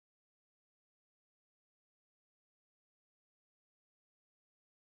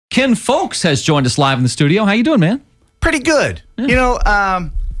Ken Folks has joined us live in the studio. How you doing, man? Pretty good. Yeah. You know,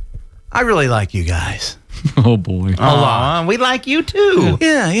 I really like you guys. Oh, boy. Aw, we like you, too.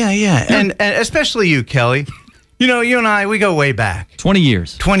 Yeah. And especially you, Kelly. You know, you and I, we go way back. 20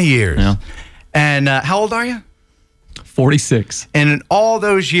 years. 20 years. Yeah. And how old are you? 46. And in all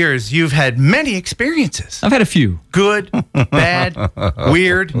those years, you've had many experiences. I've had a few. Good, bad,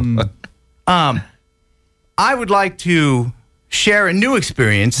 weird. I would like to share a new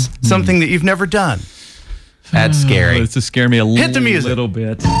experience, something that you've never done. That's scary. It's to scare me a Hit the music. little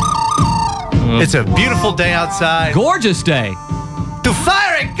bit. It's a beautiful day outside. Gorgeous day. To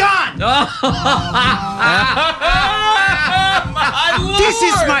fire a gun! This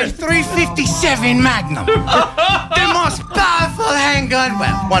is my 357 Magnum. The most powerful handgun,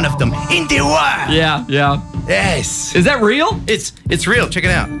 well, one of them in the world. Yeah. Yes. Is that real? It's real. Check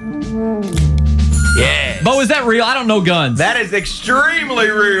it out. Yes. Bo, is that real? I don't know guns. That is extremely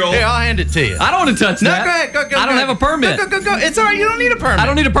real. Here, I'll hand it to you. I don't want to touch No, that. go ahead. Go. I don't have a permit. Go. It's all right. You don't need a permit. I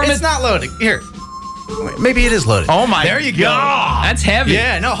don't need a permit. It's not loaded. Here. Wait, maybe it is loaded. Oh, my There you go. God. That's heavy.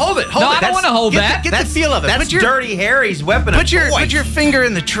 Yeah, no, hold it. No, I don't want to hold that. Get the feel of it. That's Dirty Harry's weapon Put of choice. your finger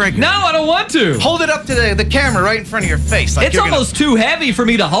in the trigger. No, I don't want to. Hold it up to the camera right in front of your face. Like It's you're almost too heavy for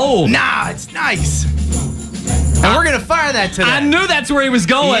me to hold. Nah, it's nice. And we're going to fire that today. I knew that's where he was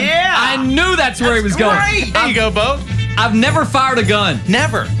going. Yeah. I knew that's where he was going. Great. There you go, Bo. I've never fired a gun.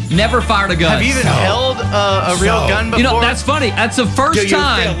 Never. Never fired a gun. Have you even held a real gun before? You know, that's funny. That's the first Do you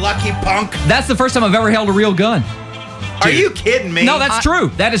time. feel lucky, punk? That's the first time I've ever held a real gun. Are you kidding me? No, that's true.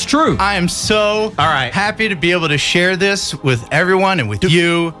 That is true. I am so happy to be able to share this with everyone and with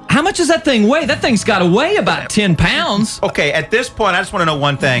you. How much does that thing weigh? That thing's got to weigh about 10 pounds. Okay, at this point, I just want to know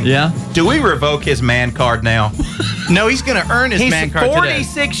one thing. Yeah? Do we revoke his man card now? No, he's going to earn his man card He's today.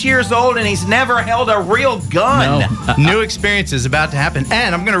 46 years old and he's never held a real gun. No. New experience is about to happen.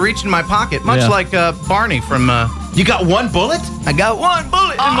 And I'm going to reach in my pocket, much like Barney from... You got one bullet? I got one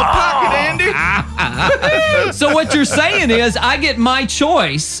bullet in my pocket, Andy. So what you're saying is I get my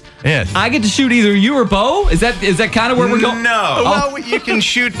choice. Yes. I get to shoot either you or Bo? Is that kind of where we're going? No. Well, you can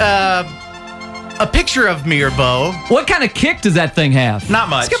shoot a picture of me or Bo. What kind of kick does that thing have? Not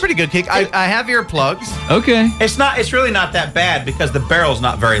much. It's got a pretty good kick. I have earplugs. Okay. It's really not that bad because the barrel's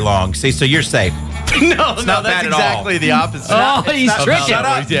not very long. See, so you're safe. No, not that's bad at all. exactly the opposite. Oh, he's tricking. Shut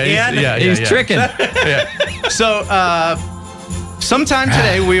up, Yeah, Ian. He's tricking. So, sometime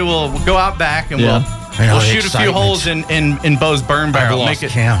today we will go out back and we'll shoot a few holes in Bo's burn barrel. lost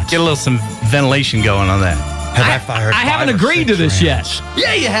Get count. a little some ventilation going on that. Have I fired? I haven't agreed to this yet.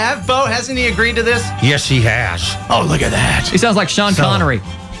 Yeah, you have. Bo, hasn't he agreed to this? Yes, he has. Oh, look at that. He sounds like Sean Connery.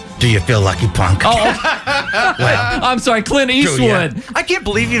 Do you feel lucky, punk? Oh, I'm sorry, Clint Eastwood. I can't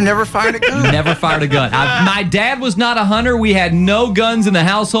believe you've never fired a gun. Never fired a gun. My dad was not a hunter. We had no guns in the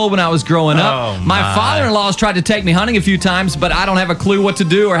household when I was growing up. Oh, my my. father-in-law's tried to take me hunting a few times, but I don't have a clue what to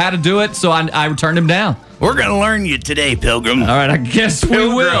do or how to do it, so I turned him down. We're going to learn you today, Pilgrim. All right, I guess we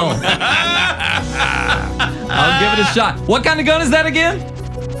will. I'll give it a shot. What kind of gun is that again?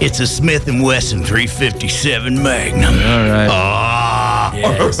 It's a Smith & Wesson 357 Magnum. All right.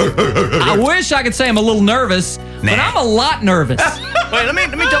 Yes. I wish I could say I'm a little nervous, but I'm a lot nervous. Wait, let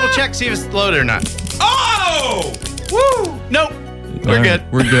me double check, see if it's loaded or not. Oh! Woo! Nope. We're All right, good.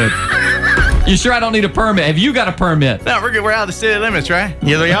 We're good. You sure I don't need a permit? Have you got a permit? No, we're good. We're out of the city limits, right?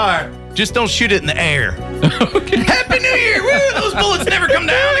 Here they are. Just don't shoot it in the air. Okay. Happy New Year! Woo! Those bullets never come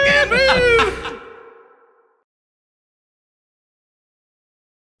down again. Woo!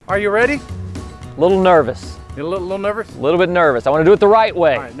 Are you ready? A little nervous. You're a little nervous? A little bit nervous. I want to do it the right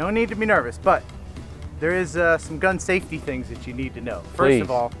way. All right, no need to be nervous, but there is some gun safety things that you need to know. First Please.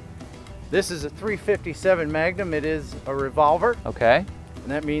 of all, this is a 357 Magnum. It is a revolver, Okay. and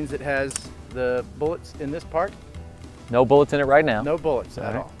that means it has the bullets in this part. No bullets in it right now. No bullets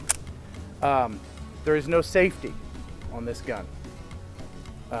at all. There is no safety on this gun.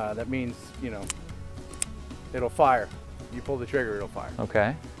 That means, you know, it'll fire. You pull the trigger, it'll fire.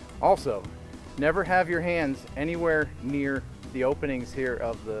 Okay. Also, never have your hands anywhere near the openings here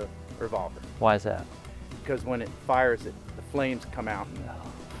of the revolver, Why is that? because when it fires, the flames come out.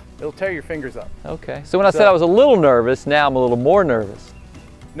 It'll tear your fingers up. Okay. So when I said I was a little nervous, now I'm a little more nervous.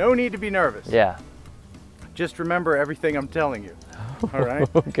 No need to be nervous. Yeah. Just remember everything I'm telling you. All right?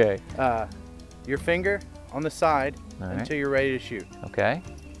 Okay. Your finger on the side All right. until you're ready to shoot. Okay.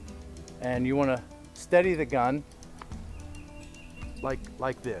 And you want to steady the gun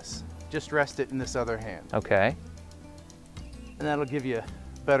like this. Just rest it in this other hand. Okay. And that'll give you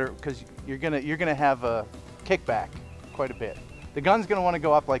better, because you're gonna have a kickback quite a bit. The gun's gonna want to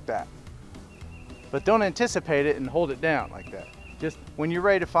go up like that, but don't anticipate it and hold it down like that. Just when you're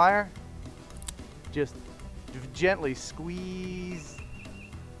ready to fire, just gently squeeze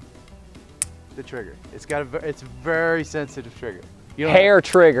the trigger. It's a very sensitive trigger. You don't Hair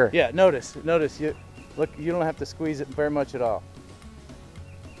trigger. Yeah, notice. You look. You don't have to squeeze it very much at all.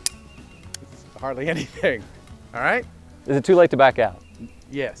 It's hardly anything. All right. Is it too late to back out?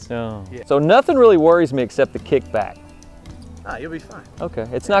 Yes. No. Yeah. So nothing really worries me except the kickback. Ah, you'll be fine. Okay.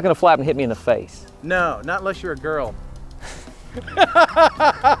 It's not going to flap and hit me in the face. No, not unless you're a girl.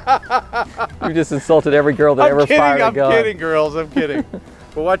 You just insulted every girl that ever fired a gun. I'm kidding, girls. I'm kidding.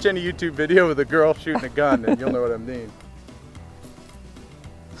 But watch any YouTube video with a girl shooting a gun, and you'll know what I mean.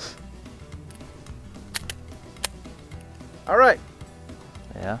 All right.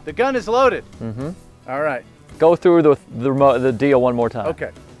 Yeah. The gun is loaded. Mm-hmm. All right. Go through the deal one more time.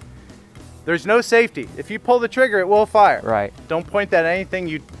 Okay. There's no safety. If you pull the trigger, it will fire. Right. Don't point that at anything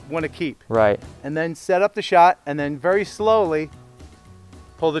you want to keep. Right. And then set up the shot, and then very slowly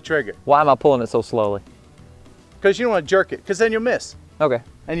pull the trigger. Why am I pulling it so slowly? Because you don't want to jerk it, because then you'll miss. Okay.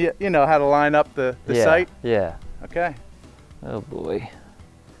 And you know how to line up the Yeah. sight? Yeah. Okay. Oh boy.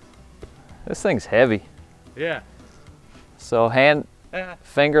 This thing's heavy. Yeah. So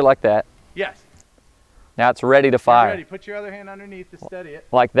finger like that. Yes. Now it's ready to fire. Ready. Put your other hand underneath to steady it.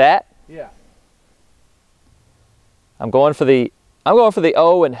 Like that. Yeah. I'm going for the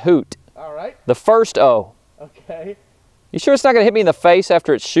O and hoot. All right. The first O. Okay. You sure it's not gonna hit me in the face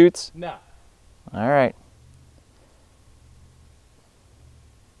after it shoots? No. All right.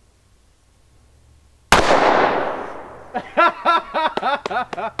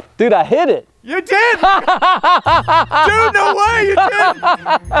 Dude, I hit it. You did! Dude, no way, you did!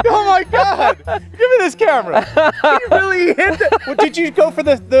 Oh my God! Give me this camera. You really hit it. Well, did you go for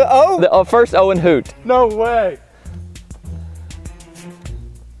the O? The first O and hoot. No way.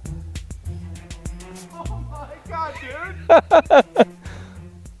 Oh my God, dude.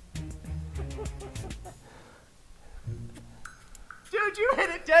 Dude, you hit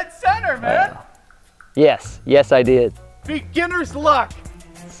it dead center, man. Yes, yes I did. Beginner's luck.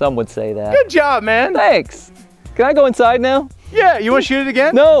 Some would say that. Good job, man. Thanks. Can I go inside now? Yeah, you want to shoot it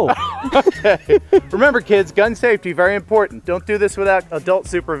again? No. Okay. Remember, kids, gun safety, very important. Don't do this without adult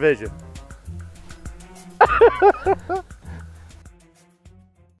supervision.